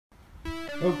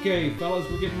Okay, fellas,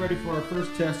 we're getting ready for our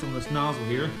first test on this nozzle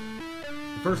here.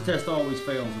 The first test always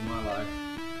fails in my life,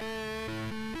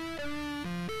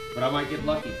 but I might get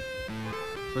lucky.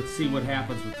 Let's see what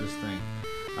happens with this thing.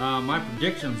 My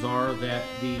predictions are that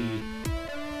the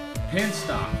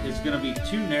penstock is going to be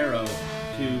too narrow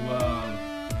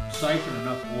to siphon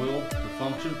enough oil to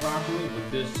function properly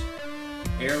with this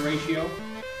air ratio.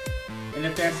 And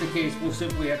if that's the case, we'll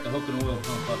simply have to hook an oil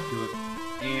pump up to it.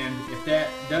 And if that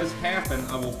does happen,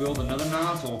 I will build another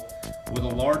nozzle with a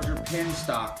larger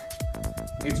penstock.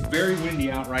 It's very windy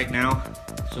out right now,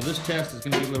 so this test is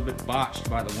going to be a little bit botched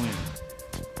by the wind.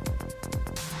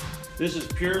 This is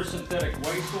pure synthetic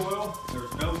waste oil.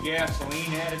 There's no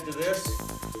gasoline added to this.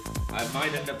 I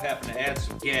might end up having to add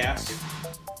some gas.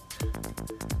 There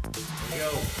we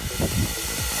go.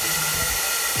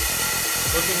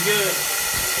 Looking good.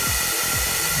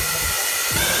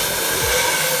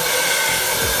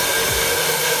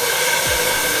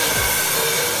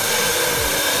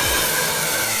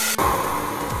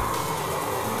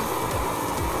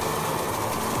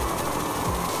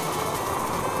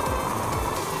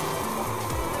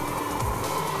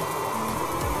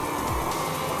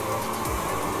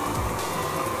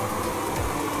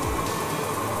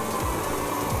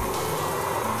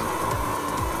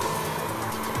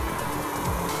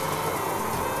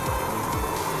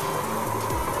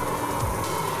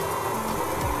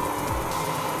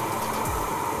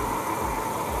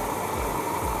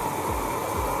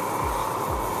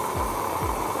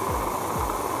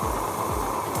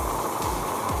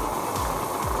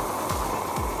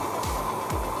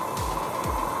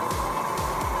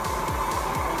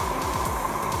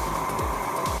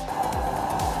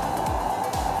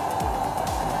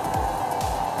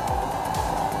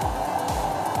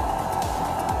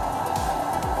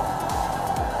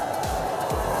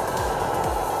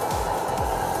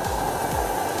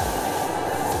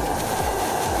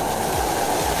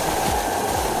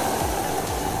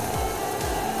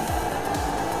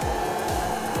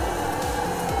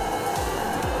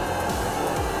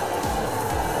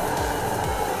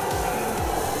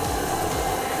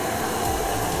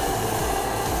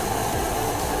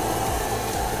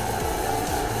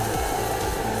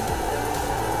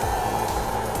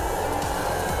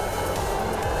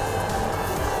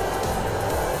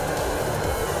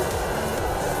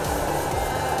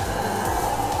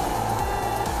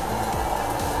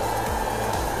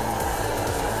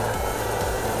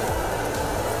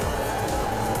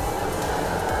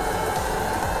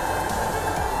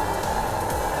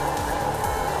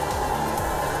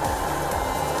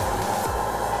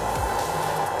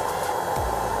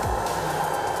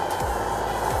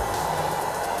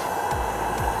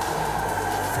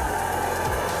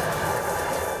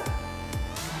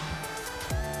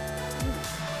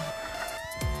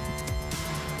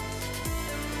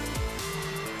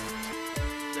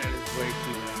 Way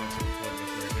too loud to plug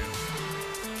up right now.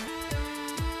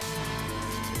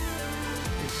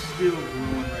 It's still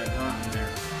brewing red hot in there.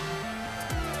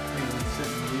 I think it's been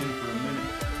sitting in for a minute.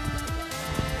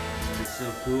 It's so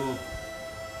cool.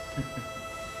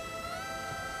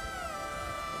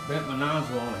 Bent my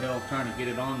nozzle all hell trying to get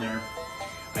it on there.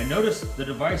 I noticed the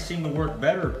device seemed to work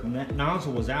better when that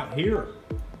nozzle was out here.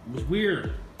 It was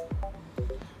weird.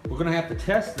 We're gonna have to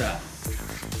test that.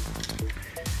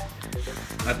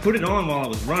 I put it on while I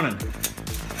was running.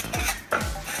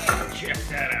 Check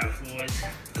that out, boys.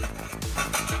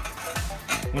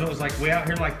 When it was like way out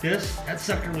here like this, that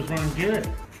sucker was running good.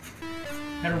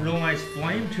 Had a real nice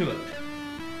flame to it.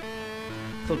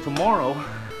 So tomorrow,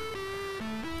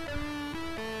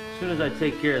 as soon as I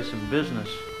take care of some business,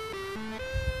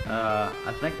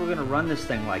 I think we're gonna run this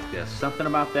thing like this. Something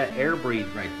about that air breathe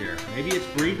right there. Maybe it's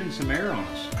breathing some air on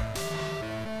us.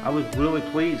 I was really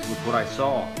pleased with what I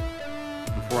saw.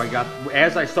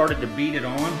 As I started to beat it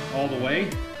on all the way,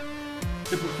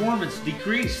 the performance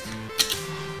decreased.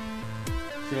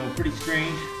 So pretty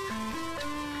strange.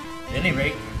 At any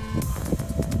rate,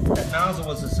 that nozzle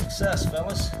was a success,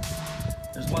 fellas.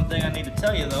 There's one thing I need to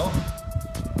tell you though.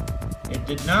 It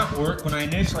did not work when I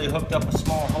initially hooked up a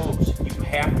small hose. You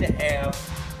have to have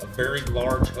a very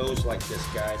large hose like this,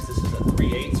 guys. This is a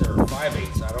 3/8 or a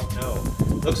 5/8, I don't know.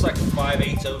 Looks like a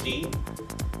 5/8 OD.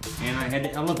 And I had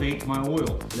to elevate my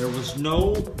oil. There was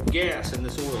no gas in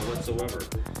this oil whatsoever.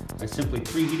 I simply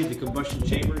preheated the combustion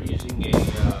chamber using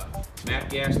a MAP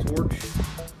gas torch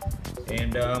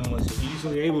and was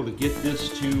easily able to get this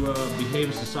to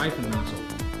behave as a siphon nozzle.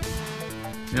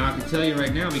 Now I can tell you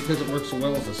right now, because it works so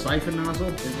well as a siphon nozzle,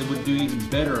 it would do even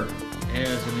better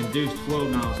as an induced flow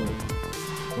nozzle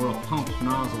or a pump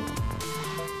nozzle.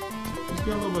 He's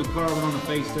got a little bit of carbon on the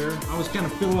face there. I was kind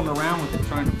of fiddling around with it,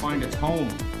 trying to find its home.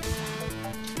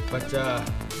 But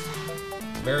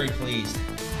very pleased.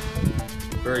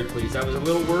 Very pleased. I was a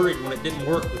little worried when it didn't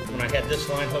work when I had this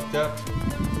line hooked up.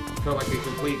 Felt like a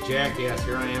complete jackass.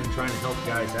 Here I am trying to help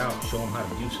guys out, show them how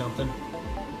to do something.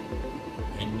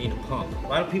 And you need a pump. A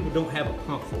lot of people don't have a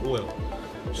pump for oil.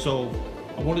 So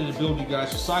I wanted to build you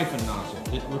guys a siphon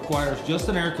nozzle. It requires just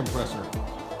an air compressor.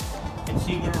 And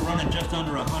see, we were running just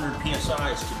under 100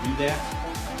 PSIs to do that.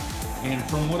 And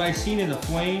from what I've seen in the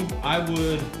flame, I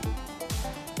would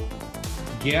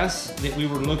guess that we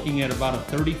were looking at about a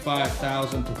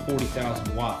 35,000 to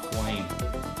 40,000 watt flame.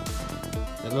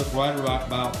 It looked right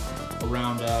about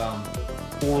around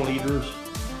 4 liters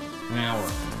an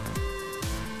hour.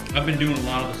 I've been doing a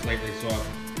lot of this lately, so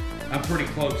I'm pretty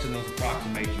close in those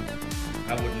approximations.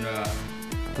 I wouldn't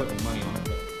put any money on it,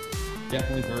 but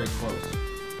definitely very close.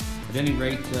 At any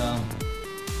rate,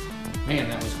 man,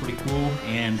 that was pretty cool.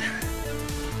 And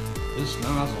this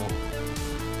nozzle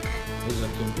is a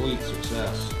complete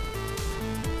success.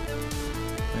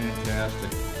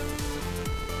 Fantastic.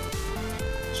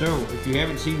 So, if you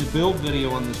haven't seen the build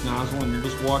video on this nozzle and you're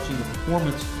just watching the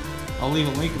performance, I'll leave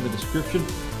a link in the description.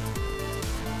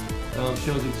 It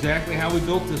shows exactly how we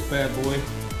built this bad boy.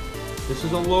 This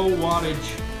is a low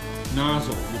wattage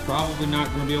nozzle. You're probably not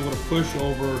going to be able to push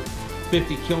over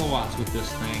 50 kilowatts with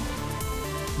this thing.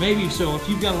 Maybe so. If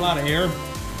you've got a lot of air,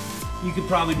 you could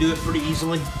probably do it pretty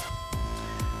easily.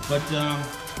 But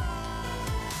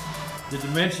the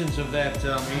dimensions of that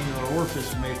angular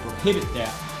orifice may prohibit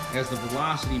that as the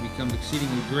velocity becomes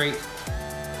exceedingly great.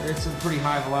 It's a pretty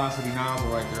high velocity nozzle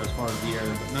right there as far as the air,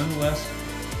 but nonetheless,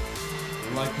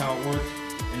 I like how it works.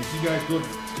 And if you guys go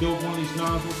build one of these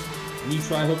nozzles and you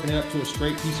try hooking it up to a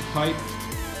straight piece of pipe,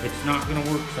 it's not going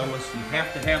to work, fellas. You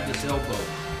have to have this elbow.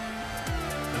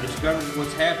 I discovered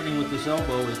what's happening with this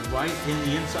elbow is right in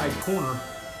the inside corner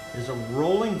is a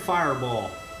rolling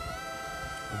fireball.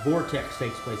 A vortex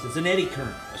takes place. It's an eddy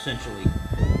current, essentially.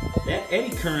 That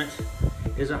eddy current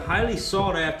is a highly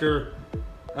sought after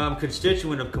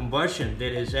constituent of combustion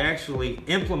that is actually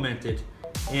implemented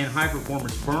in high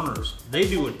performance burners. They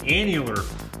do an annular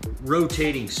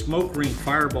rotating smoke ring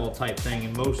fireball type thing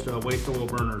in most waste oil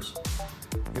burners.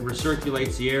 It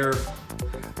recirculates the air,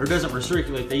 or doesn't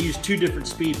recirculate. They use 2 different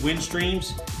speed wind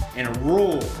streams, and a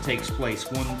roll takes place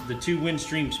when the 2 wind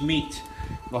streams meet.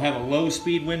 They'll have a low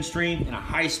speed wind stream and a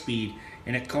high speed,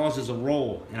 and it causes a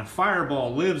roll. And a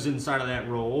fireball lives inside of that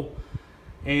roll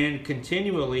and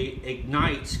continually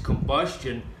ignites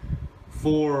combustion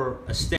for a